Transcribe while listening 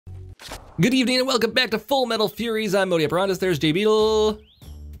Good evening and welcome back to Full Metal Furies. I'm Modi Apparandus. There's JBeetle.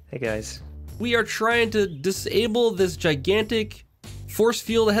 Hey guys. We are trying to disable this gigantic force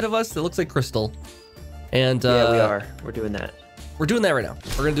field ahead of us that looks like crystal. And yeah, we are. We're doing that. We're doing that right now.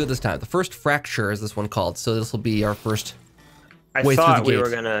 We're gonna do it this time. The first fracture is this one called. So this will be our first I way thought through the we gate.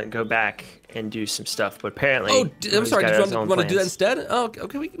 were gonna go back and do some stuff, but apparently. Oh, I'm sorry. Did you want to do that plans. instead? Oh,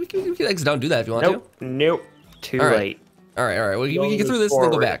 okay. We can exit out and do that if you want to. Nope. Too All right. late. All right. We You can only get through move this and then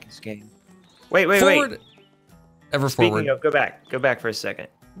go forward back. in this game. Wait. Forward. Ever Speaking forward. of, go back. Go back for a second.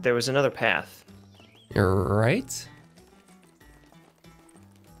 There was another path. You're right.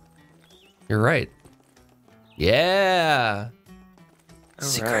 You're right. Yeah. All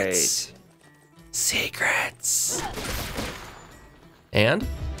Secrets. right. Secrets. And?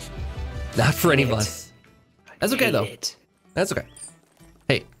 Not for any of Dang it. us. That's okay, though. Hate it. That's okay.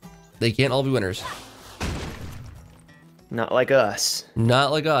 Hey, they can't all be winners. Not like us.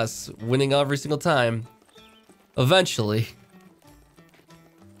 Not like us, winning every single time. Eventually.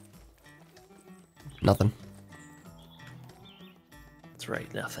 Nothing. That's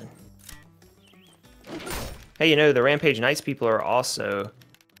right. Nothing. Hey, you know the Rampage Knights people are also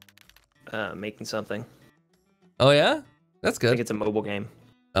making something. Oh, yeah? That's I good. think it's a mobile game.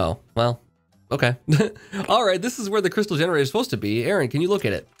 Oh, well, okay. All right, this is where the crystal generator is supposed to be. Aaron, can you look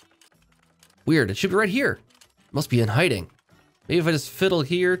at it? Weird, it should be right here. Must be in hiding. Maybe if I just fiddle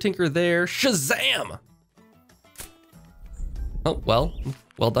here, tinker there, Shazam! Oh, well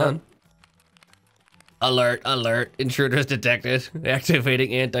done. Alert, alert, intruders detected.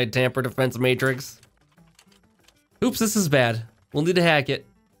 Activating anti-tamper defense matrix. Oops, this is bad. We'll need to hack it.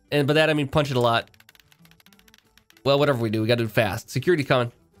 And by that I mean punch it a lot. Well, whatever we do, we gotta do it fast. Security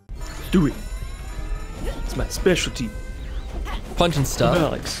coming. Do it. It's my specialty. Punching stuff.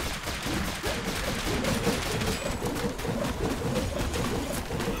 Alex.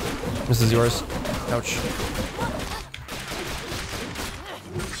 This is yours. Ouch.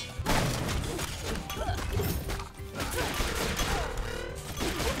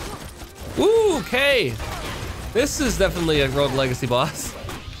 Ooh, okay. This is definitely a Rogue Legacy boss.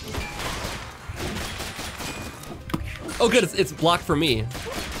 Oh, good. It's blocked for me.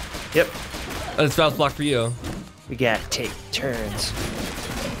 Yep. And it's about blocked for you. We gotta take turns.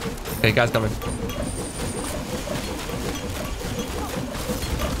 Okay, guy's coming.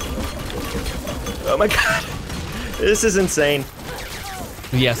 Oh my god. This is insane.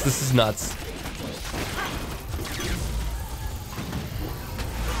 Yes, this is nuts.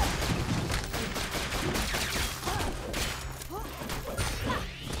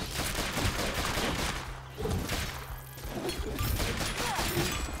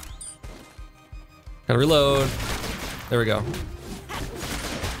 Gotta reload. There we go.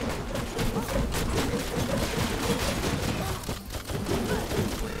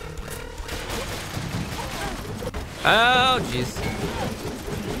 Oh, jeez.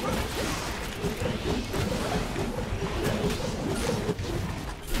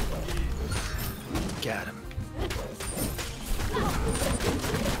 Got him.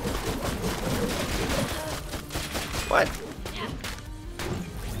 What?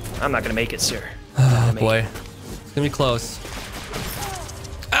 I'm not gonna make it, sir. Oh boy. It's gonna be close.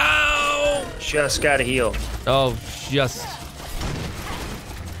 Ow! Just gotta heal. Oh, just.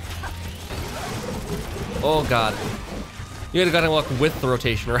 Oh god. You gotta walk with the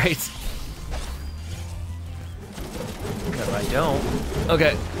rotation, right? No, I don't.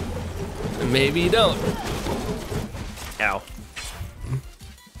 Okay. Maybe you don't. Ow.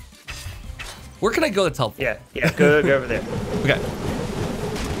 Where can I go that's helpful? Yeah, go over there. Okay.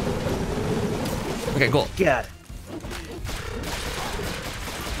 Okay, cool. Got it.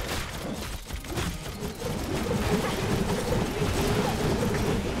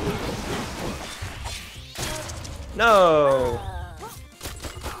 No!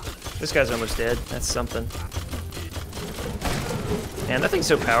 This guy's almost dead. That's something. Man, that thing's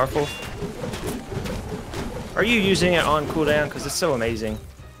so powerful. Are you using it on cooldown? Because it's so amazing.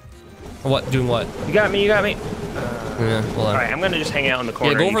 What? Doing what? You got me, you got me. Yeah, hold on. Alright, I'm gonna just hang out in the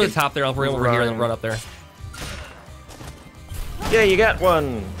corner. Yeah, go You over the can top there. I'll bring over here and run. run up there. Yeah, you got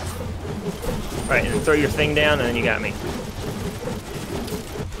one. Alright, and throw your thing down, and then you got me.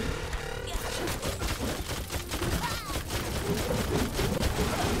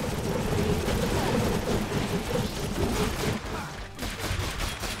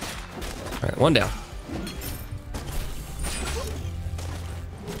 All right, one down.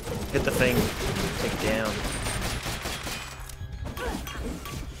 Hit the thing. Take it down.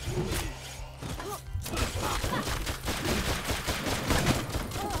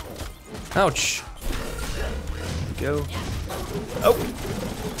 Ouch. Go. Oh!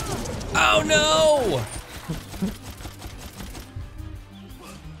 Oh no!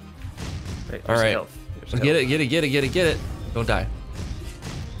 Right, All right. Get it. it. Don't die.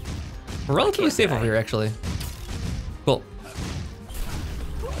 We're relatively Can't safe die. over here, actually. Cool.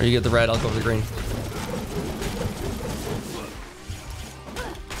 Or you get the red, I'll go for the green.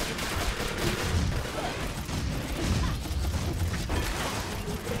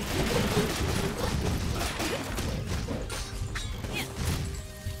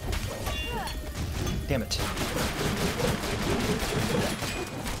 Damn it.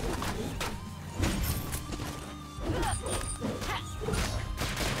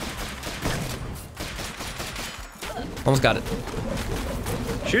 Almost got it.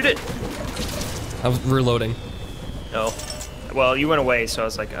 Shoot it. I was reloading. No. Well, you went away, so I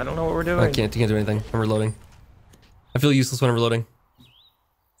was like, I don't know what we're doing. I can't do anything. I'm reloading. I feel useless when I'm reloading.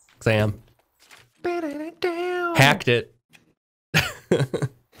 Because I am. Hacked it.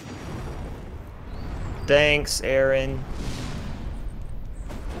 Thanks, Aaron.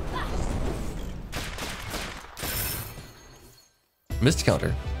 Missed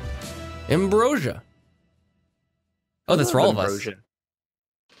counter. Ambrosia. Oh, that's for all of us. Ambrosia.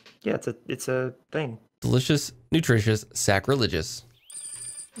 Yeah, it's a thing. Delicious, nutritious, sacrilegious.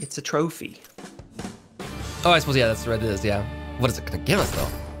 It's a trophy. Oh, I suppose, yeah, that's what it is, yeah. What is it going to give us, though?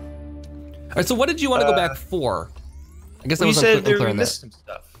 All right, so what did you want to go back for? I guess I was unclear on that. Missed some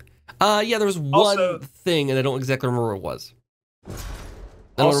stuff. Yeah, there was Also, one thing, and I don't exactly remember what it was. I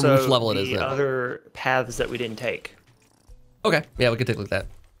don't remember which level it is. The Though. other paths that we didn't take. Okay, yeah, we could take a look at that.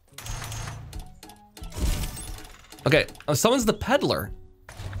 Okay, someone's the peddler.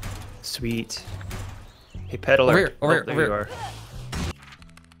 Sweet. Hey, peddler. Over here. You are.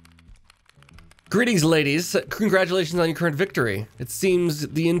 Greetings, ladies. Congratulations on your current victory. It seems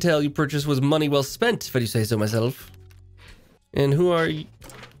the intel you purchased was money well spent, if I do say so myself. And who are you?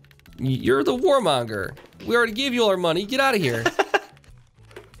 You're the warmonger. We already gave you all our money. Get out of here.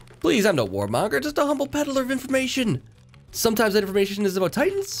 Please, I'm no warmonger, just a humble peddler of information. Sometimes that information is about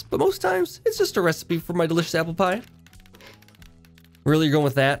titans, but most times it's just a recipe for my delicious apple pie. Really, you're going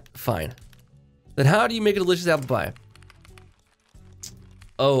with that? Fine. Then how do you make a delicious apple pie?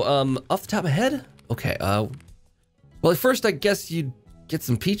 Oh, off the top of my head? Okay, well, at first I guess you'd get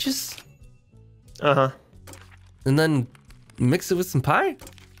some peaches. Uh-huh. And then mix it with some pie?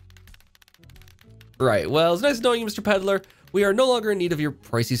 Right, well, it's nice knowing you, Mr. Peddler. We are no longer in need of your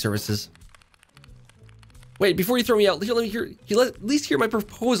pricey services. Wait, before you throw me out, let me at least hear my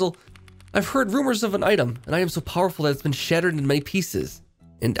proposal. I've heard rumors of an item, an item so powerful that it's been shattered into many pieces,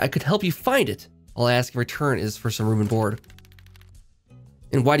 and I could help you find it. All I ask in return is for some room and board.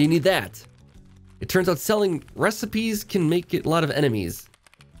 And why do you need that? It turns out selling recipes can make a lot of enemies.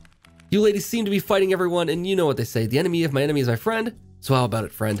 You ladies seem to be fighting everyone, and you know what they say. The enemy of my enemy is my friend. So how about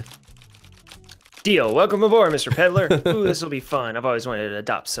it, friend? Deal. Welcome aboard, Mr. Peddler. Ooh, this will be fun. I've always wanted to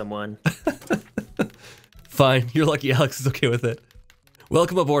adopt someone. Fine. You're lucky Alex is okay with it.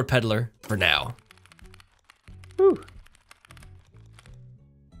 Welcome aboard, Peddler, for now. Whew.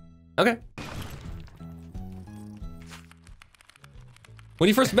 Okay. When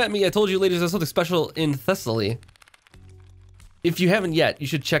you first met me, I told you ladies there's something special in Thessaly. If you haven't yet, you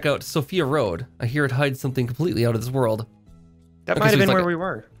should check out Sophia Road. I hear it hides something completely out of this world. That Okay, might so have he's been like where we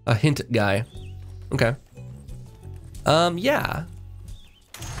were. A hint guy. Okay. Yeah.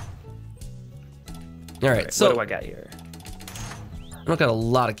 All right, so what do I got here? I don't got a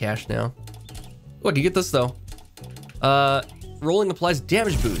lot of cash now. Look, you get this though. Rolling applies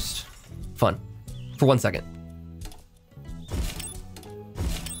damage boost. Fun. For 1 second.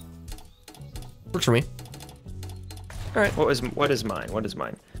 Works for me. All right. What is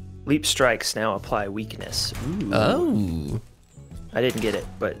mine? Leap strikes now apply weakness. Ooh. Oh. I didn't get it,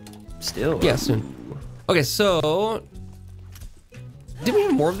 but still. Yeah, soon. Okay, so did we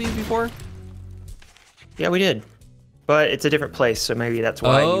have more of these before? Yeah, we did. But it's a different place, so maybe that's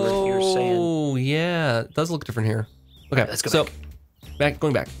why you were saying. Oh, yeah. It does look different here. Okay, Let's go back.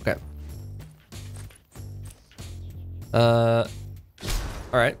 Going back. Okay. All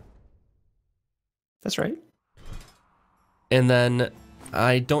right. That's right. And then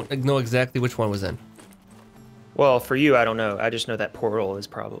I don't know exactly which one was in. Well, for you, I don't know. I just know that portal is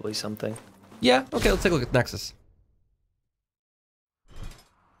probably something. Yeah, okay, let's take a look at Nexus.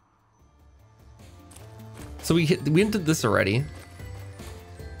 So we entered this already.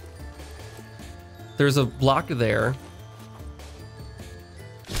 There's a block there.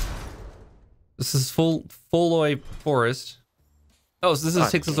 This is Foloi Forest. Oh, so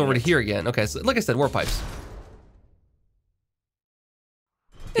this takes us over to here again. Okay, so like I said, war pipes.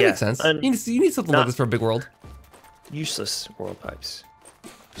 That makes sense. You need something like this for a big world. Useless world pipes.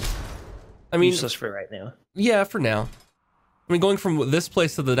 I mean, useless for right now. Yeah, for now. I mean, going from this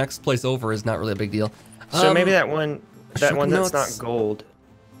place to the next place over is not really a big deal. So maybe that one that's not gold.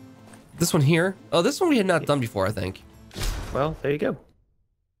 This one here? Oh, this one we had not done before, I think. Well, there you go.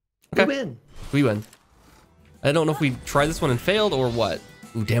 Okay. We win. We win. I don't know if we tried this one and failed or what.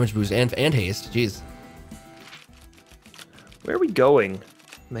 Ooh, damage boost and haste. Jeez. Where are we going?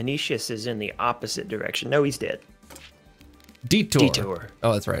 Manicius is in the opposite direction. No, he's dead. Detour.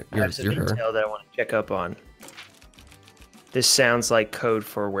 Oh, that's right. You're her. Detail that I want to check up on. This sounds like code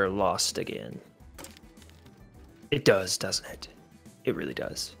for "we're lost again." It does, doesn't it? It really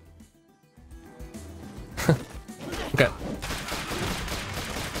does. Okay.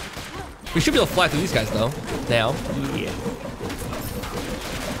 We should be able to fly through these guys though. Now. Yeah.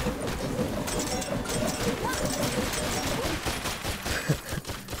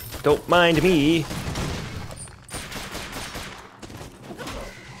 Don't mind me.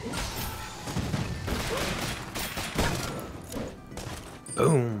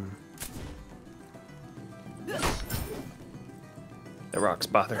 Boom. The rocks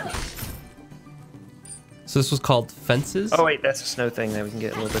bother me. So this was called fences? Oh wait, that's a snow thing that we can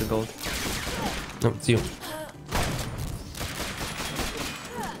get a little bit of gold. No, it's you.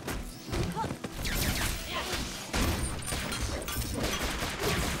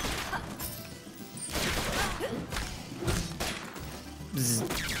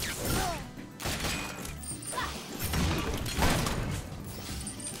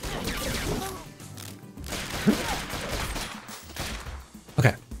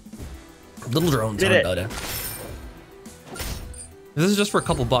 Okay. Little drones. Did it. This is just for a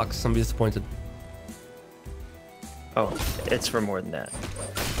couple bucks. I'm disappointed. Oh, it's for more than that.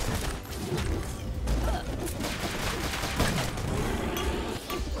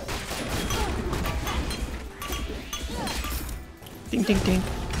 Ding, ding, ding.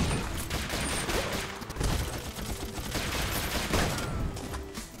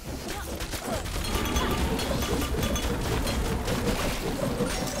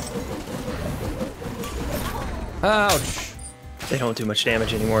 Ouch. They don't do much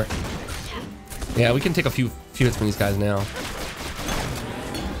damage anymore. Yeah, we can take a few hits from these guys now.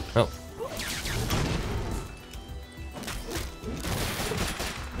 Oh.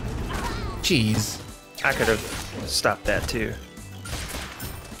 Jeez. I could have stopped that too.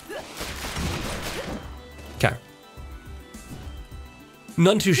 Okay.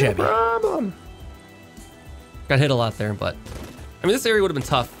 None too shabby. No problem. Got hit a lot there, but I mean, this area would have been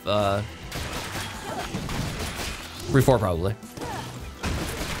tough. 3-4 probably.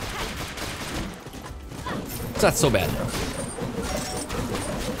 It's not so bad now.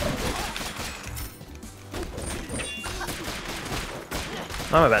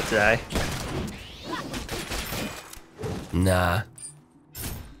 I'm about to die. Nah.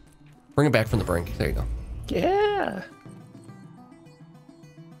 Bring it back from the brink. There you go. Yeah.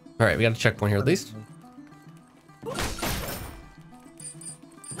 All right, we got a checkpoint here at least.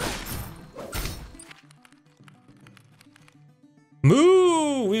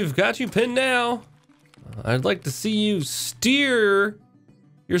 Moo! We've got you pinned now. I'd like to see you steer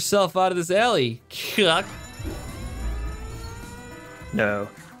yourself out of this alley. No.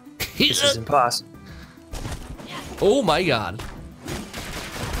 This is impossible. Oh my god.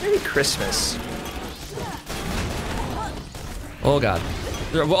 Merry Christmas. Oh god.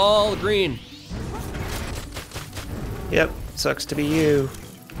 They're all green. Yep, sucks to be you.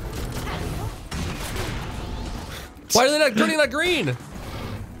 Why are they not turning that green?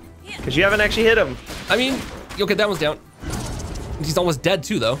 Because you haven't actually hit him. I mean, okay, that one's down. He's almost dead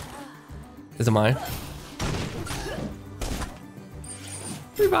too, though. As am I.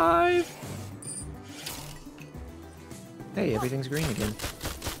 Revive. Hey, everything's green again.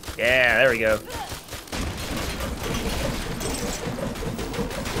 Yeah, there we go.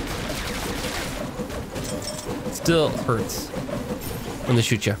 Still hurts when they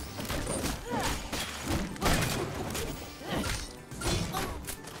shoot you.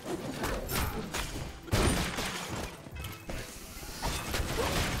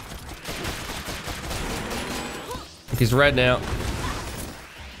 He's red now.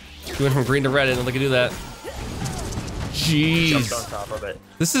 He went from green to red. I didn't think I could do that. Jeez. Jumped on top of it.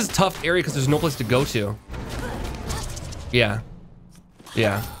 This is a tough area because there's no place to go to. Yeah.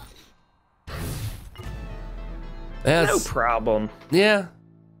 Yeah. No problem. Yeah.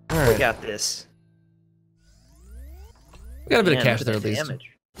 All right. We got this. We got a bit of cash look there at at that least.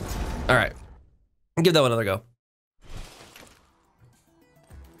 damage. All right. I'll give that one another go.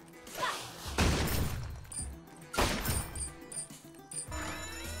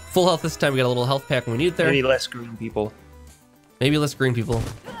 Full health this time. We got a little health pack when we need it there. Maybe less green people. Maybe less green people.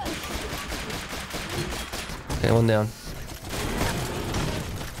 Okay, one down.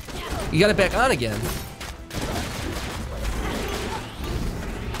 You got it back on again.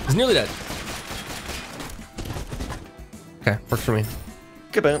 He's nearly dead. Okay, works for me.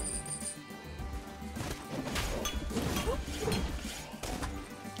 Kaboom.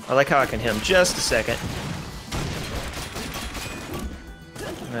 I like how I can hit him just a second.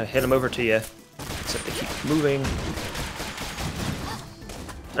 I'm gonna hit him over to you. Except they keep moving.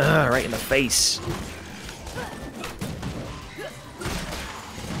 Ah, right in the face.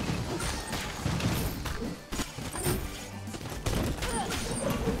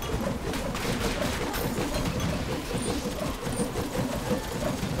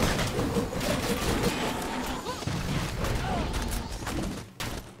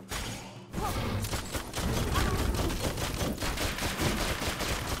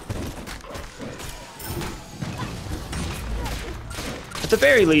 At the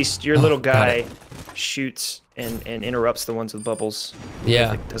very least, your little guy shoots and interrupts the ones with bubbles.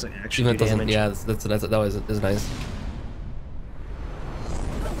 Yeah. It doesn't actually do damage. Yeah, that was nice.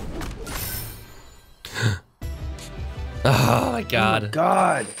 Oh my god. Oh my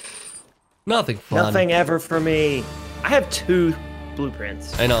god. Nothing fun. Nothing ever for me. I have 2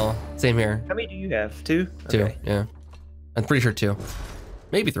 blueprints. I know. Same here. How many do you have? 2? 2. Okay. Yeah. I'm pretty sure 2.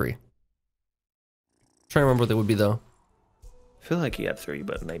 Maybe 3. Trying to remember what they would be though. I feel like you have 3,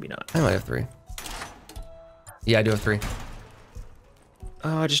 but maybe not. I might have 3. Yeah, I do have 3.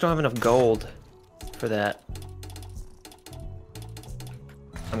 Oh, I just don't have enough gold for that.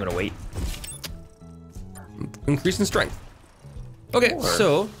 I'm gonna wait. Increase in strength. Okay, Or-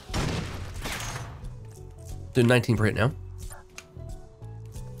 so do 19 per hit now.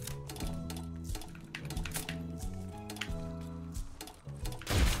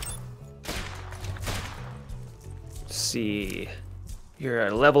 Let's see. You're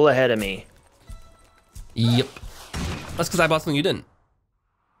a level ahead of me. Yep. That's because I bought something you didn't.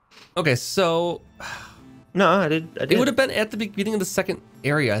 Okay, so No, I did. it would have been at the beginning of the second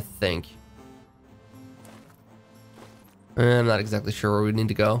area, I think. I'm not exactly sure where we need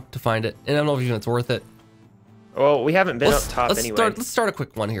to go to find it, and I don't know if even it's worth it. Well, we haven't been up top let's anyway. Let's start a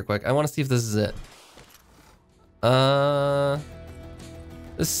quick one here, quick. I want to see if this is it.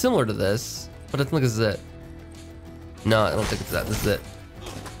 It's similar to this, but I don't think this is it. No, I don't think it's that. This is it.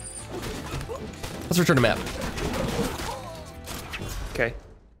 Let's return to map. Okay.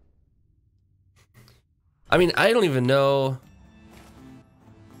 I mean, I don't even know.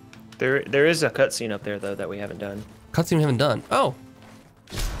 There is a cutscene up there though that we haven't done. Cutscene we haven't done. Oh.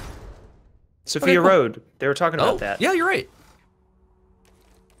 Sophia cool. Road. They were talking Oh, about that. yeah, you're right.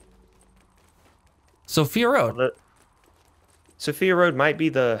 Sophia Road. Sophia Road might be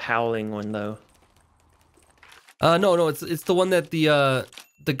the howling one though. No, it's the one that the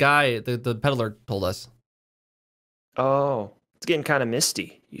guy, the peddler told us. Oh, it's getting kind of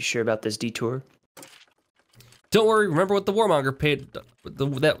misty. You sure about this detour? Don't worry. Remember what the warmonger paid?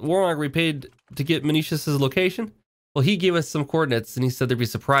 That warmonger we paid to get Manicius' location? Well, he gave us some coordinates, and he said there'd be a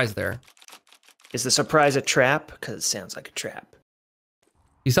surprise there. Is the surprise a trap? Because it sounds like a trap.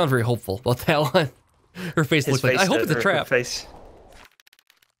 You sound very hopeful about that one. Her face looks like, I hope it's a trap. Her face.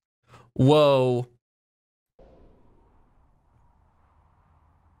 Whoa.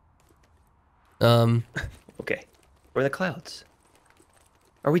 Okay. We're in the clouds.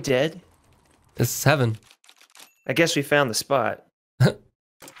 Are we dead? This is heaven. I guess we found the spot.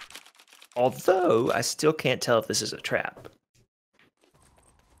 Although, I still can't tell if this is a trap.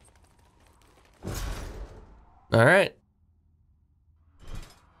 All right.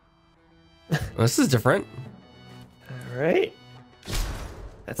 Well, this is different. All right.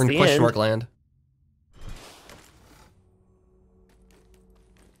 That's We're in the question end. mark land.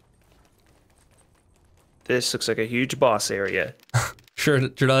 This looks like a huge boss area. Sure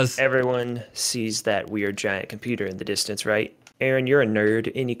does. Everyone sees that weird giant computer in the distance, right? Aaron, you're a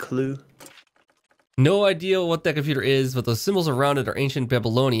nerd. Any clue? No idea what that computer is, but those symbols around it are ancient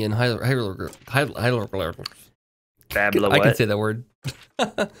Babylonian hieroglyphs. Babylon I what? can say that word.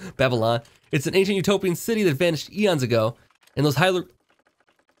 Babylon. It's an ancient utopian city that vanished eons ago, and those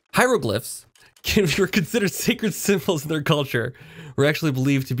hieroglyphs were considered sacred symbols in their culture. Were actually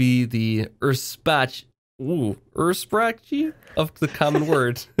believed to be the Ursprach of the common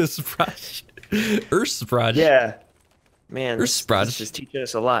word. Ursprach. Yeah. Man, this Ursprach. is teaching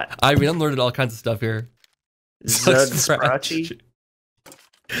us a lot. I mean, I'm learning all kinds of stuff here. Zudsprachi?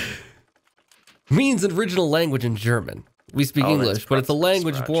 Means an original language in German. We speak Oh, that's English, but it's a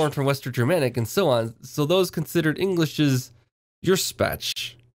language Sprach. born from Western Germanic and so on. So those considered English is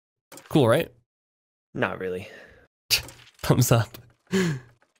Ursprach. Cool, right? Not really. Thumbs up.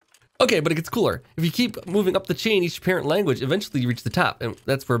 Okay, but it gets cooler. If you keep moving up the chain, each parent language, eventually you reach the top, and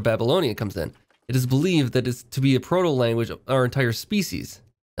that's where Babylonian comes in. It is believed that it's to be a proto-language of our entire species.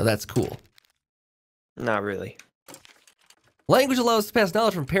 Now that's cool. Not really. Language allows us to pass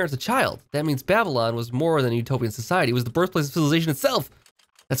knowledge from parent to child. That means Babylon was more than a utopian society. It was the birthplace of civilization itself.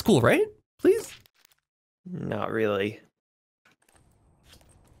 That's cool, right? Please? Not really.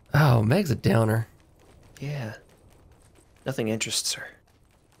 Oh, Meg's a downer. Yeah. Nothing interests her.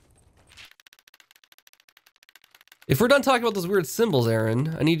 If we're done talking about those weird symbols,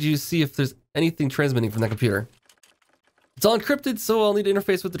 Aaron, I need you to see if there's anything transmitting from that computer. It's all encrypted, so I'll need to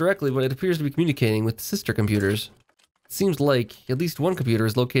interface with it directly, but it appears to be communicating with sister computers. It seems like at least one computer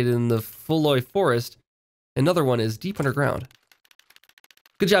is located in the Fuloi Forest, another one is deep underground.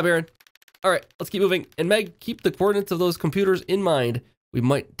 Good job, Aaron. All right, let's keep moving. And Meg, keep the coordinates of those computers in mind. We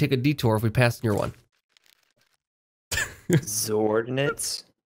might take a detour if we pass near one. Zordinates?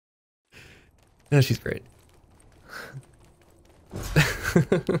 Yeah, she's great.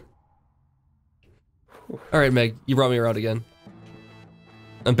 All right, Meg, you brought me around again.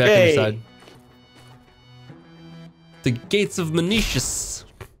 I'm back on your side. The gates of Manicius.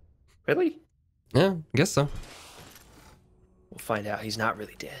 Really? Yeah, I guess so. We'll find out he's not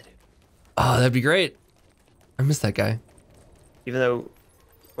really dead. Oh, that'd be great. I miss that guy. Even though,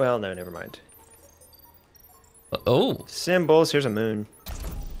 well, no, never mind. Oh. Symbols, here's a moon.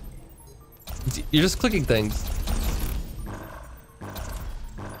 You're just clicking things.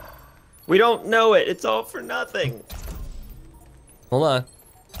 We don't know it. It's all for nothing. Hold on.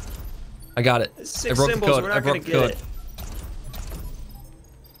 I got it. 6 I broke symbols, the code. we're I not broke gonna the get code.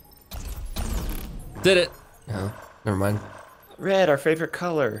 it. Did it. Oh, never mind. Red, our favorite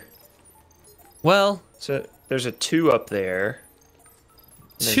color. Well. So there's a 2 up there.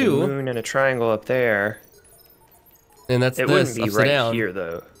 There's 2? a moon and a triangle up there. And that's it this, wouldn't be upside right down. here,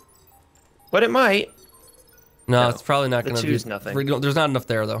 though. But it might. No, No, it's probably not the going to 2's be. nothing. There's not enough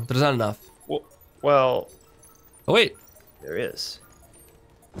there, though. There's not enough. Well, Oh, wait. there is.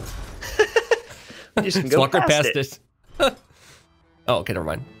 You just can Let's go walk right past past it. it. Oh, okay, never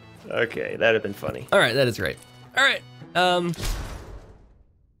mind. Okay, that'd have been funny. All right, that is great. All right.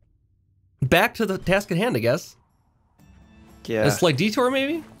 Back to the task at hand, I guess. Yeah. A slight detour,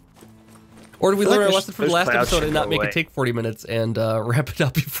 maybe? Or did we I feel learn like our lesson from the those last clouds episode should and not go make away. it take 40 minutes and wrap it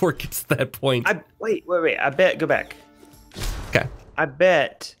up before it gets to that point? Wait. I bet, go back. Okay. I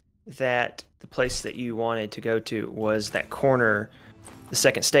bet that the place that you wanted to go to was that corner, the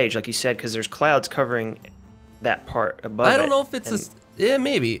second stage, like you said, because there's clouds covering that part above it. I don't know if it's yeah,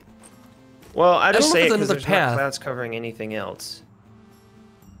 maybe. Well, I just don't know say if it it's because another there's path. not clouds covering anything else.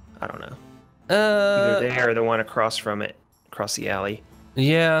 I don't know. Uh, Either there or the one across from it, across the alley.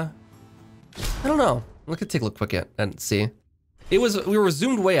 yeah. I don't know. We could take a look quick at and see. We were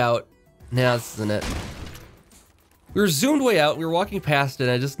zoomed way out. Nah, this isn't it. We were zoomed way out. We were walking past it,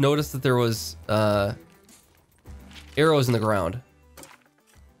 and I just noticed that there was arrows in the ground.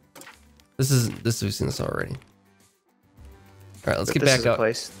 We've seen this already. All right, let's get back up.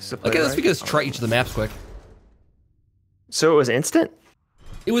 Okay, let's try each of the maps quick. So it was instant?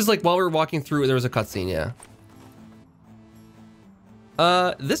 It was like while we were walking through, there was a cutscene, yeah.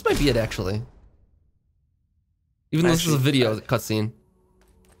 This might be it, actually. Even though this is a video cutscene.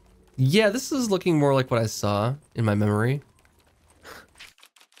 Yeah, this is looking more like what I saw in my memory.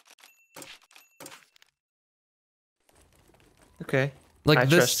 Okay. Like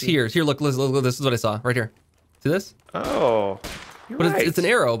this here. Here, look, this is what I saw right here. See this? Oh, you're But right. it's an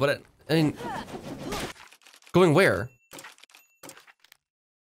arrow, but I mean, going where?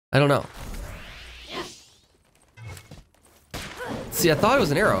 I don't know. See, I thought it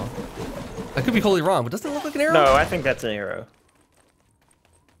was an arrow. I could be totally wrong, but doesn't it look like an arrow? No, I think that's an arrow.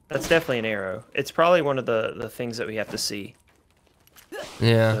 That's definitely an arrow. It's probably one of the things that we have to see.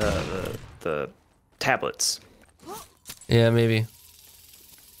 Yeah. The tablets. Yeah, maybe.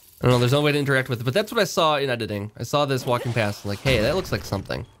 I don't know, there's no way to interact with it, but that's what I saw in editing. I saw this walking past, like, hey, that looks like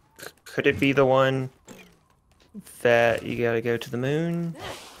something. Could it be the one that you gotta go to the moon?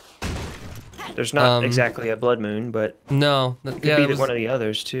 There's not exactly a blood moon, but no, it could be one of the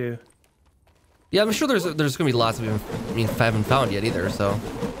others too. Yeah, I'm sure there's gonna be lots of I haven't found yet either, so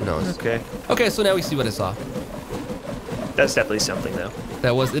who knows? Okay. Okay, so now we see what I saw. That's definitely something though.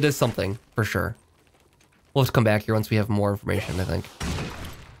 It is something for sure. We'll have to come back here once we have more information, I think.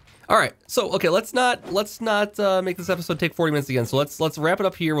 All right, so okay, let's not make this episode take 40 minutes again. So let's wrap it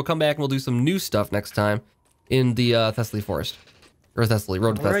up here. We'll come back and we'll do some new stuff next time in the Thessaly Forest, or Thessaly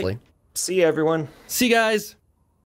Road to Thessaly. See you, everyone. See you guys.